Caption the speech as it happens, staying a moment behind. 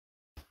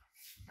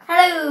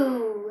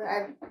Hello!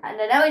 And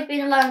I know it's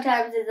been a long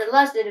time since the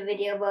last did a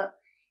video, but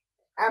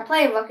I'm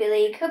playing Rocket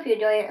League. Hope you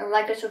enjoy it and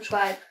like and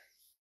subscribe.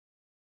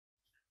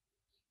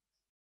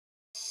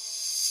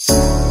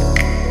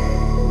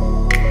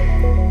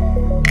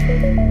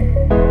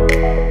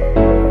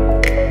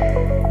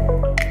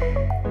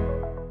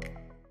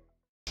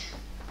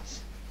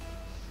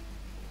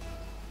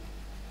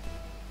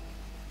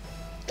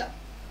 Go.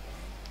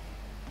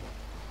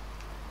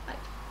 Right.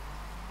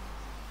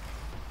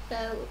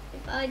 So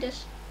if I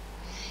just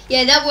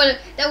that's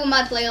what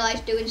my player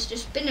likes doing, is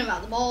just spinning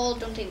around the ball,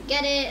 don't even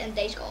get it, and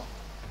they score.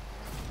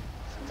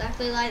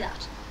 Exactly like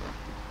that.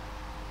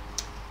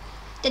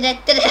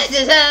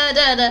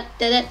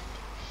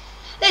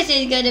 This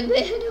is gonna be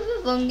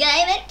a fun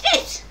game, isn't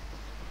it?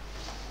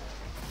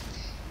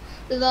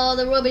 With all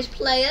the rubbish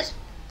players.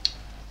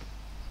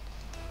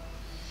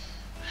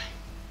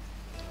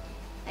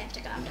 I have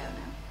to calm down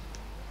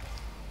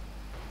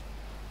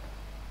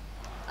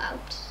now. Wow.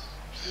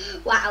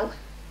 Wow.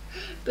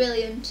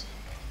 Brilliant.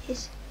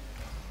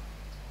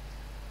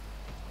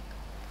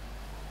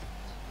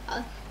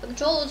 The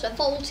controls are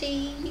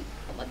faulty.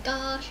 Oh my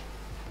gosh.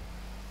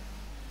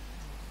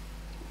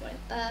 Run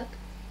it back.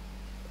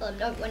 Well, I'm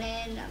not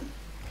winning. I'm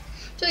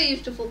so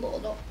used to football,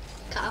 not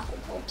car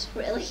football,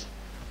 really.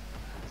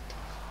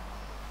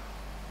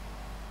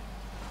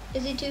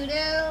 Is it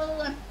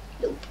 2-0?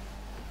 Nope.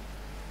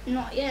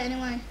 Not yet,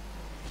 anyway.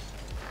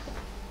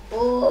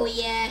 Oh,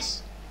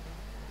 yes.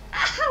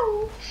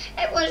 Ow!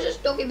 Everyone's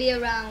just knocking me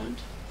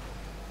around.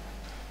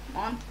 Come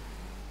on.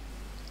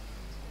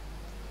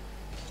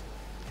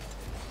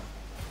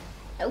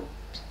 Nope.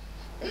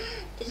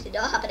 This is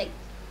not happening.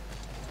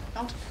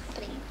 Not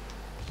happening.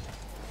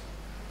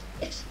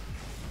 Yes.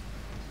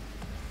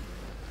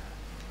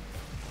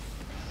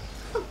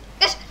 Oh,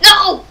 yes.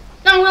 No!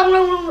 No, no,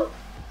 no, no, no.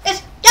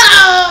 Yes.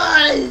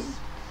 Yes!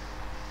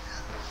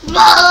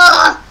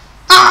 Ah!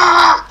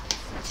 Ah!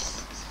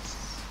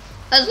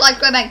 That's like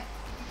screaming.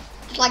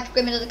 Just like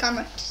screaming at the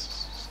camera.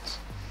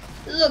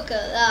 Look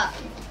at that.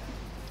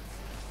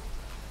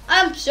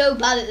 I'm so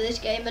bad at this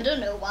game. I don't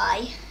know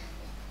why.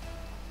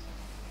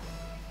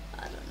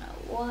 I don't know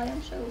why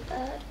I'm so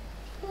bad.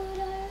 But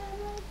I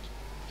am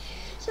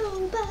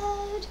so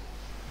bad.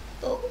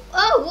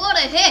 Oh, what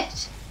a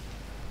hit!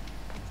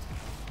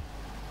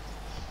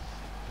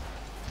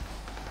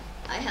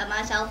 I hurt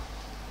myself.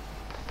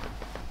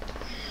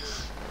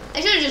 I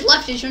should have just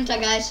left it, shouldn't I,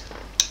 guys?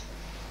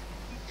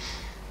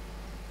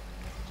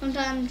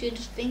 Sometimes you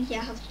just think you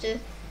have to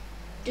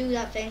do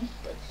that thing,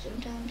 but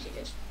sometimes you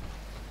just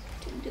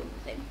don't do the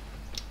thing.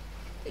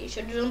 But you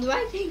should have done the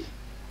right thing.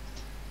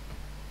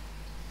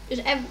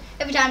 Just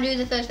every time do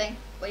the first thing,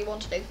 what you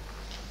want to do.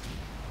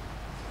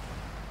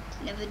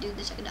 Never do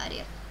the second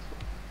idea.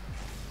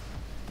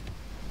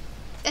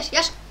 Yes,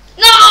 yes.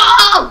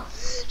 No!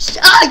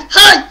 I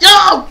hate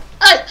you!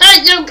 I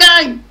hate you,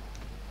 game!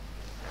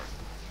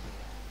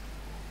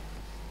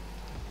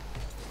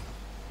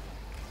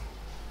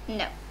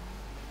 No.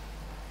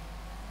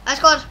 I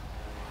scored.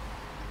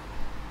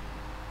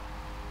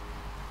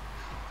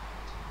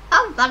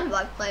 How bad have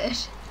I played?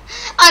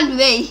 And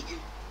me.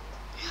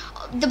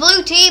 The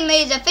blue team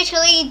is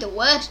officially the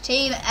worst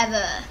team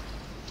ever.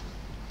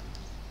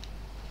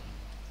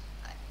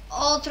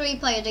 All three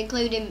players,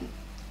 including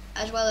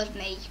as well as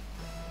me,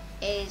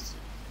 is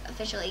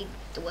officially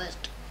the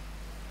worst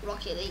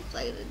Rocket League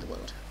player in the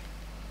world.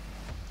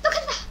 Look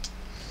at that!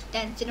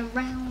 Dancing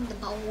around the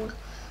ball.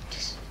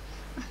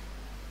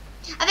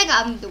 I think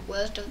I'm the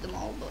worst of them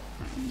all, but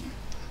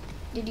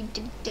yeah.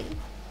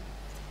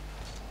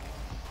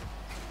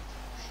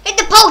 Hit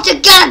the post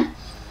again!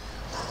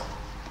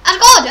 I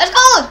scored! I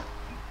scored!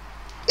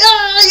 Yeah,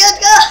 I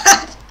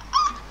scored!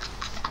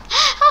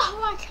 Oh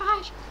my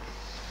gosh!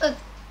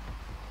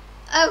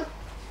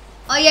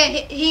 Oh yeah,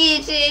 he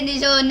is in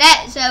his own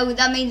net, so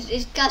that means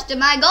it's cast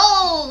my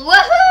goal!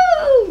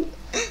 Woohoo!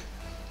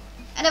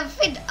 I never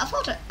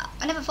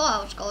thought I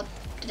would score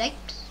today.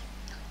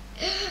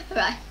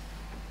 Right.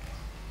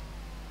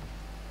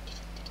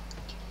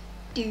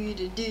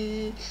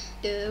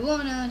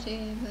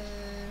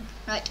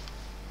 Right.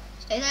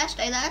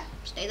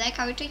 Stay there,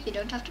 character. You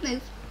don't have to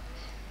move.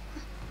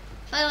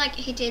 If I like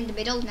hit it in the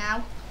middle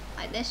now,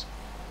 like this.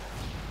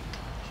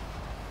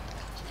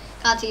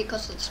 Can't see it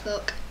because of the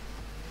smoke.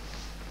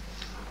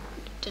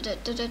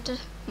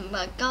 Oh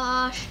my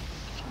gosh.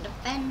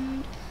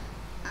 Defend.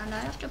 And I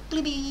have to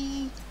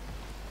blibby.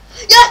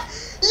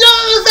 Yes!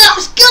 Yes!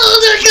 That's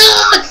good!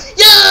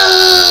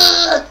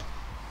 Yes!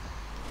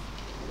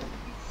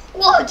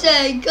 What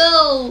a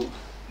goal!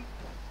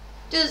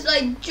 Just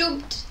like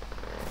jumped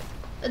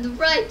at the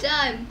right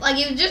time. Like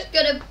he was just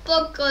gonna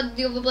bunk on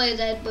the other player's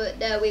head, but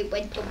no, it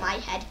went on my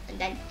head, and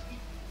then,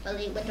 well,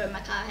 it went on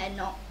my car head,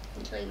 not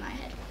literally my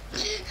head.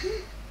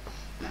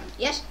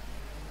 Yes?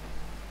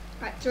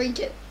 Right,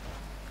 3-2.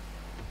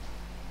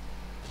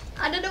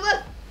 I don't know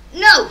what.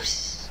 No!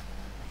 This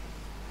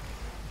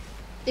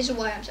is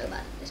why I'm so bad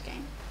at this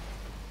game.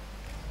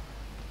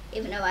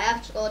 Even though I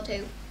have scored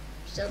 2,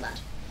 still bad.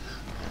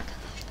 Oh my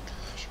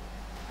gosh.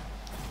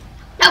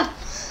 No!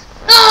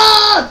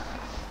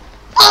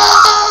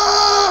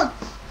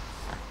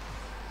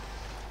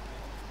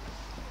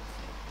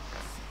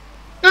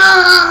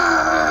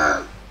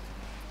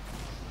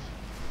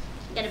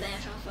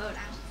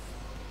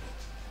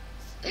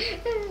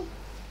 I'm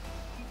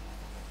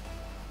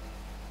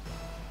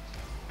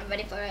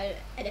ready for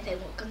anything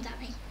that comes at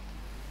me.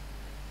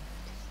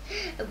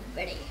 I'm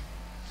ready.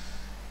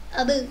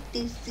 About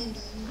this city.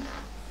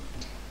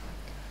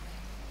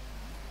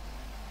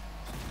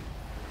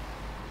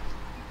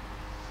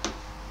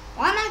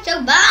 Why am I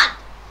so bad?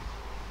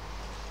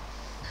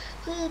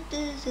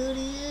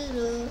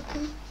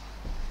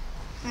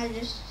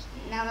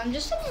 I'm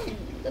just singing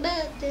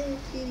about the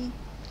city.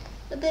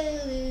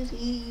 About the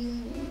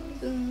city.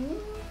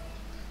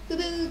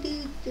 About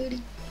the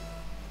city.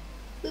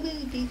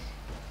 About this.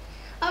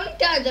 How many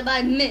times have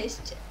I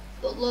missed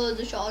but loads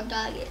of shot on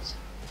targets?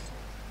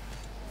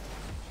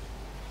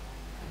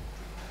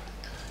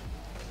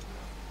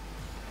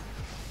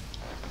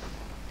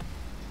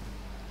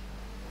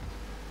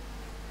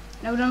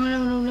 No.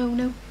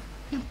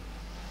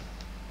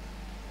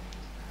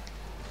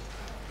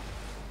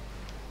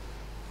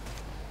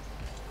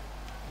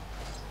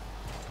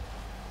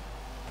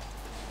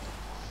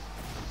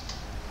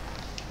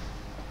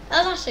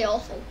 That was actually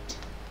awful.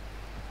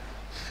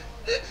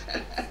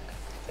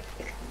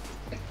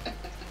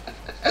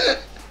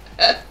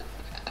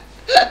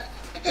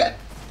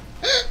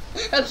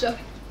 I'm sorry.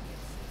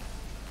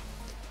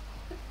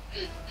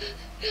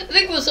 I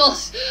think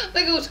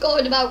it was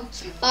scored about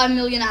 5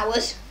 million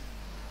hours.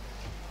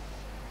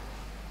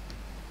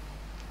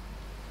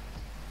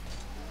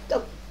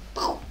 Go.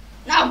 No.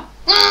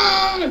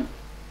 Go.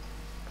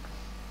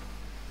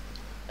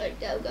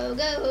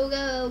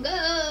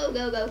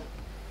 Go.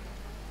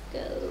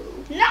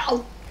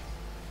 No.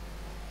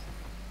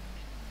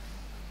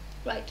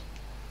 Right.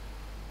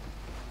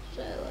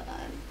 So,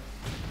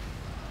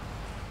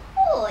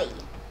 Oi.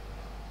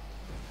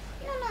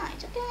 You're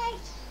nice, okay?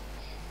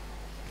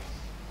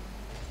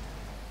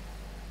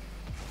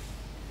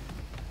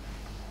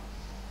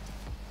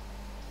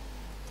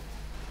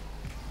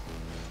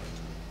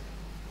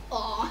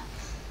 Aw.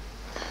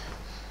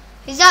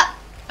 Is that?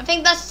 I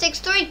think that's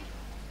 6-3.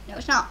 No,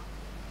 it's not.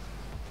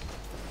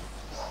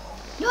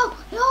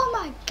 No,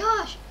 my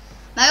gosh.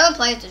 My own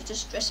players have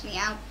just stressed me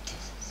out.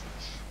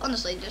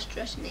 Honestly, just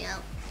stressed me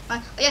out.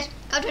 Right. Oh yes,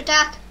 counter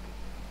attack.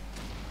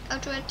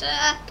 Counter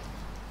attack.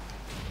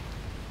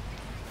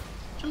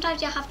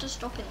 Sometimes you have to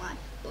stop in life.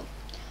 But,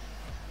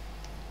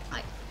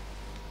 right.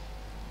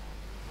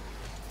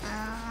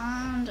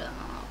 And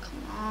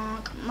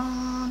come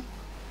on.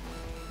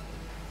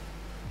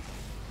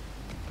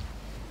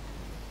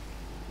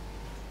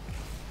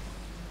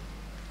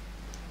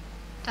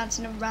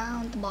 Dancing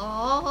around the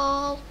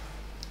ball.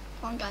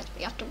 Come on, guys,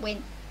 we have to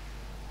win.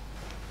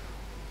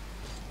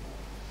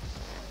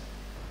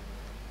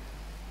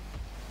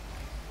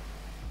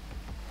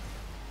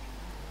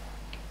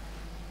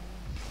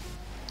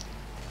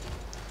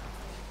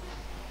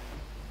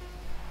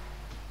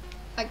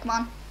 Right, come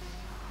on.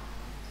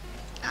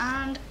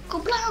 And go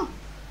blow.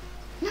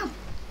 No.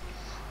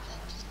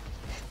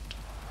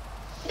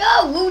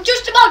 No, we were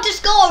just about to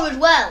score as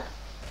well.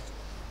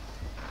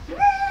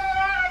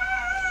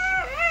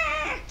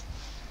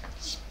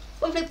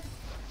 One flip.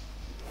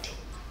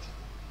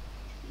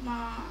 Come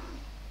on.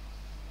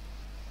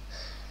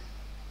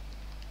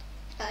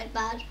 That is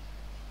bad.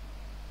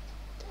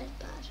 That is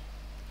bad.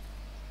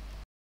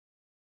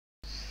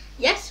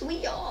 Yes,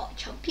 we are.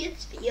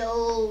 Champions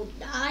Field.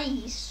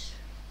 Nice.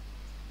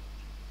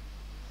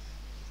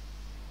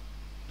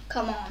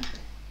 Come on.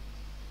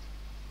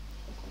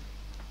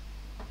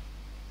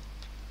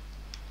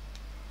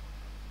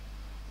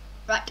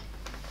 Right.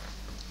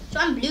 So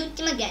I'm blue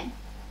team again.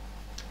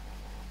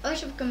 I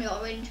should become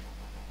orange.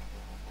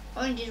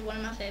 Orange is one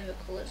of my favourite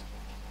colours.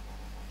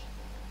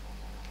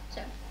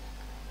 So,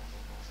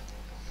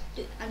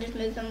 I'm just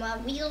moving my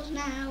wheels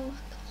now.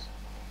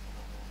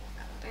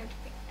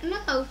 No,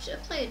 the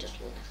player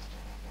just left.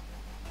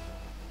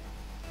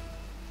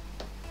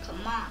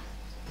 Come on.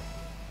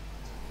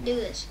 Do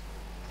this.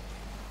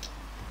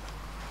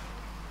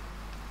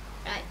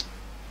 Right.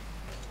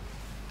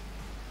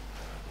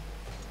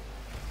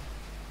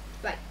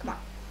 Right, come on.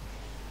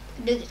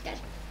 Do this,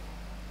 guys.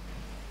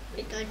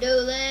 We can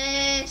do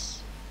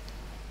this.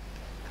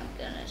 I'm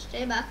gonna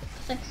stay back.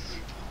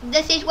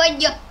 This is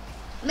when you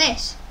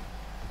miss.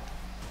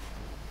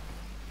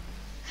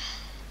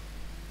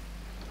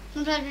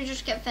 Sometimes we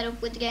just get fed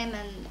up with the game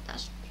and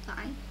that's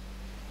fine.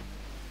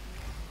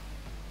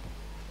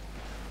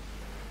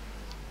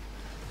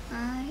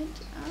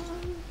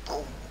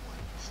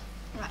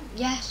 Right,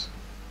 yes.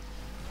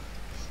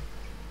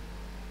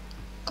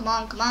 Come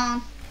on.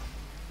 Right,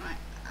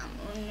 I'm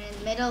in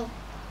the middle.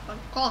 Of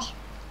course.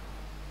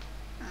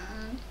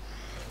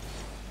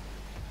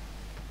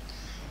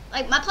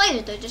 Like my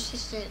players, they're just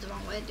hitting it the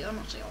wrong way. They're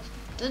not so off.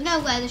 There's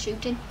nowhere they're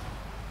shooting.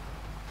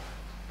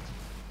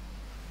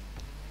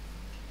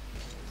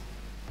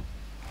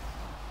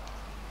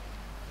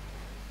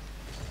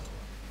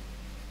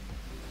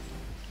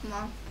 Come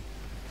on.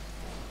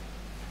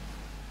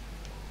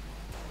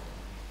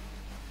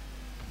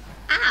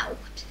 Ow!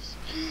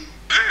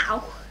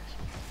 Ow!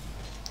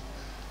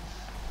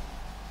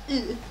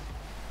 Ugh.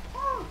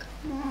 Oh,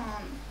 come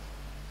on.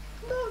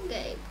 Come on,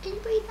 Gabe. Can you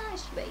breathe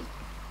nice? me.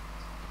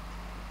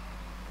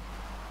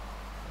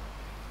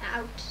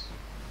 Out.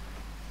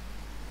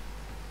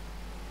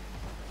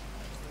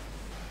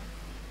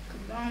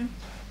 Come on.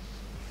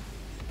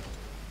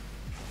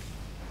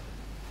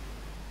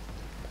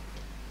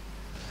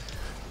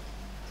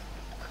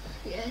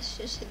 Yes,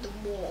 just hit the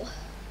wall.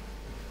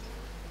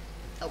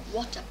 Oh,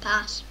 what a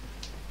pass.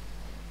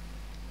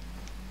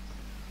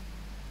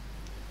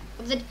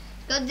 Comes in,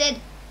 comes in,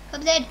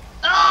 comes in.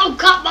 Oh,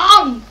 come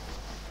on!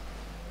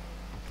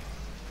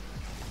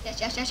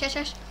 Yes, yes, yes, yes,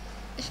 yes.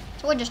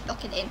 Someone just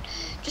knock it in.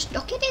 Just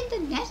knock it in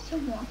the net,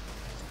 someone.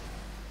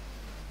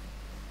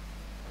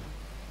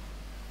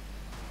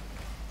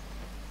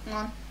 Come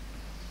on.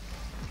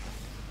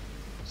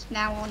 It's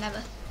now or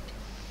never.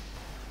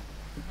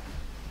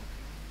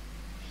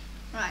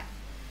 Right.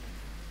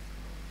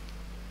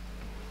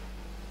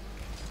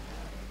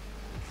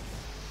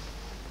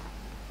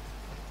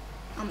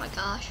 Oh my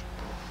gosh.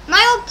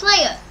 My old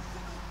player.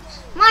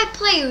 My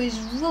player is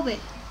rubbish.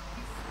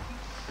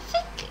 I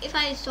think if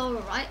I saw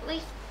it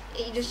rightly,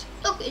 it just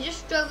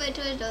drove it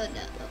to his own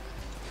net. Look.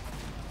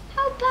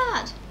 How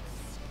bad?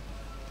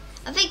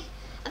 I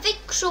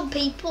think some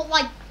people,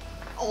 like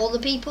all the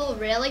people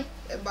really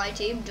in my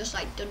team, just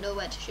like don't know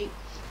where to shoot.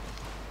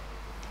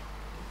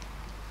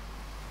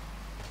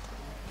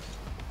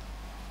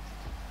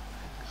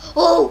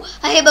 Oh,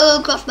 I hit my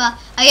own crossbar.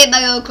 I hit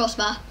my own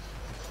crossbar.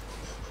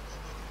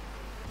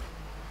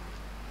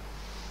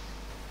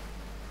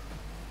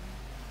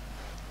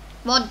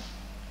 Come on.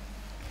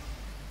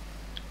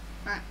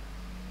 Right.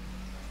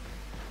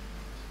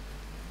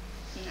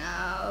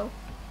 No.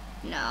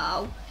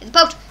 No. It's the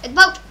post. It's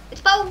the post.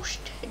 It's the post.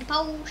 It's the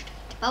post.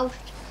 It's the post.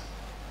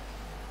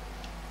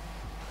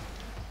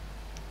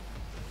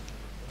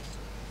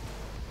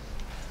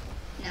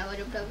 No, I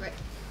jumped over it.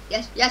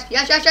 Yes, yes,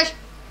 yes, yes, yes.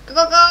 Go,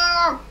 go,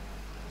 go.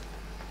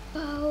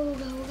 Go,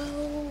 go,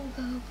 go,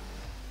 go.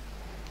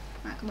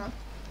 Right, come on.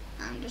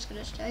 I'm just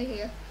gonna stay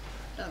here.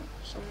 So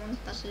someone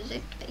passes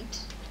it, right?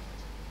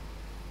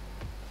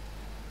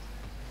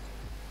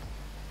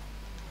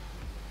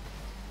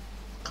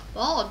 Come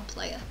on,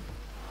 player.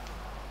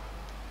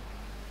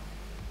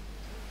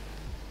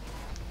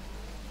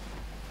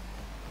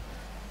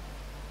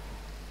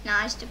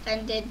 Nice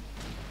defended.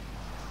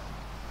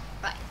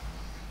 Right.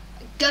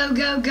 Go,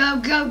 go, go,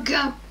 go,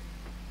 go.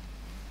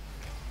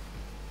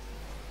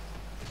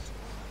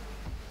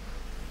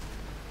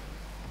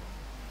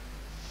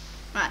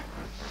 Right.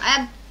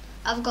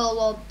 I've got a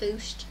lot of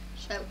boost,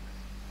 so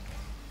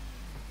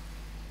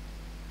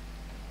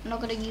I'm not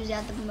gonna use it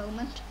at the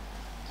moment,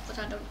 but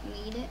I don't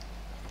need it.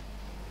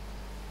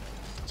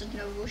 There's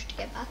no rush to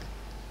get back.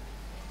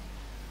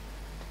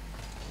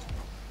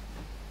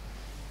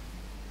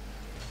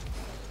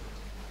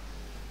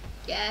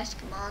 Yes,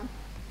 come on.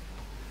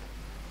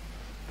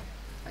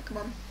 Right, come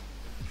on.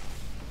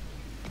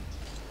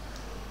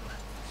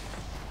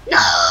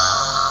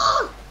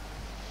 No!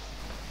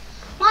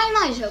 Why am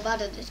I so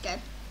bad at this game?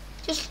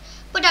 Just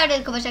put down in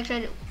the comment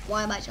section,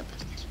 why am I so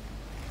bad at this?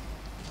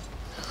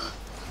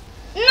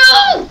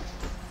 No!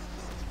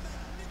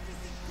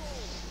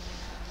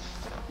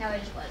 Now I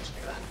just want to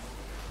screw up.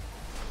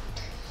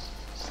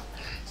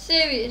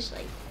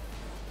 Seriously.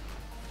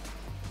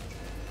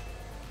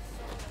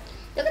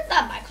 Look at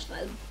that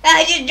microphone.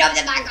 I just dropped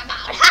the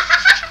microphone.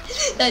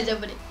 That's so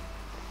funny.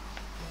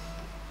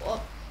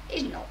 Well,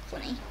 it's not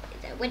funny.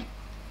 It's a win.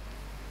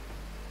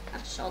 I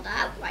have to sort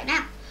that out right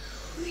now.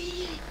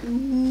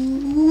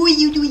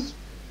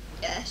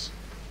 Yes.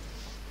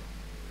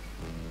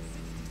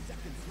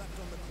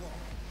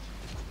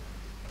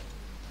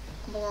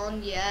 Come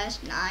on, yes,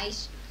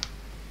 nice.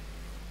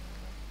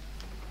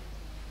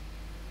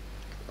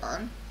 Come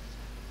on.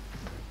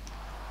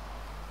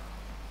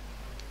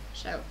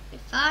 So,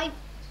 if I...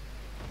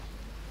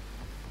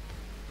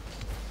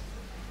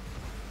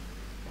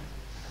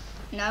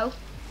 No,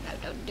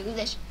 don't do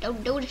this.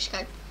 Don't do this,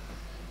 guy.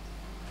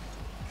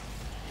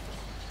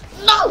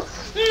 No!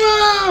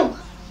 No!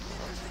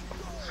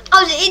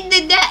 I was in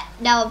the net.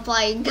 Now I'm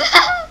playing.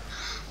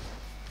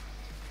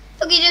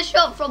 Look, he just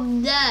shot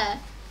from there.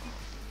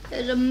 It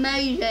was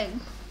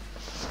amazing.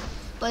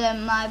 But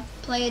then my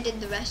player did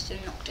the rest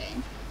and knocked it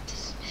in.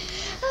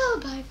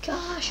 Oh my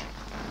gosh.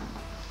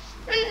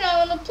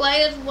 No, the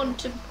players want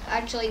to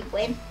actually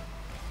win.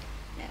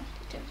 No,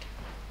 they don't.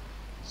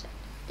 So,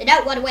 they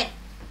don't want to win.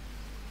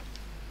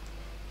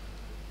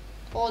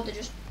 Or they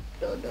just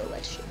don't know where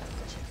to shoot.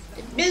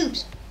 The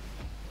noobs.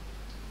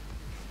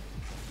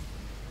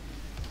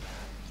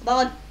 Come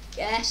on.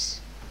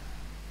 Yes.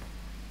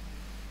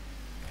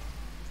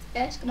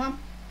 Yes, come on.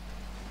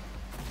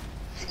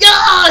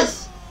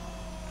 Yes!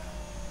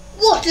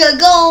 What a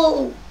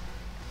goal!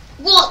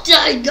 What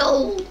a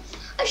goal!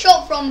 I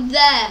shot from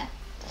there.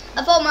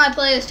 I thought my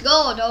player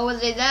scored, or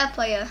was it their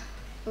player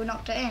who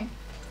knocked it in?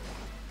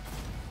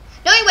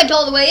 No, he went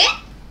all the way in.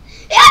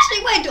 He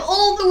actually went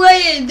all the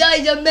way in. That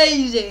is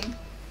amazing.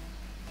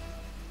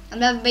 I'm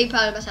never been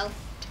proud of myself.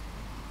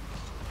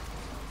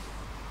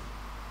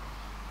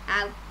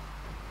 Ow.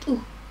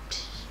 Ooh.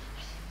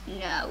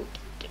 No.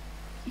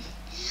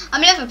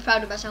 I'm never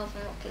proud of myself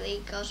in Rocket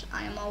League because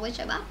I am always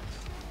so bad.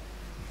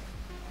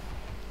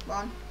 Come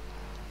on.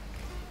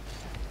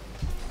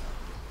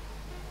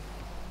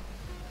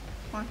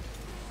 Come on.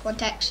 Come on,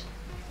 Tex.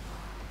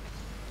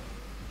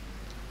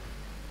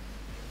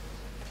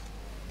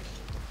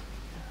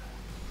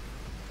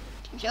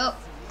 Keep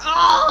up.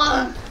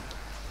 Oh!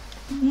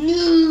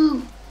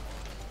 No!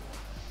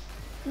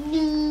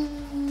 No!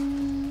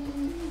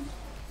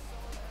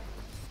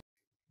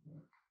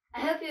 I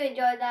hope you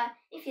enjoyed that.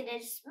 If you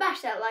did,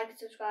 smash that like and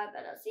subscribe,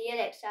 and I'll see you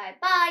next time.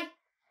 Bye!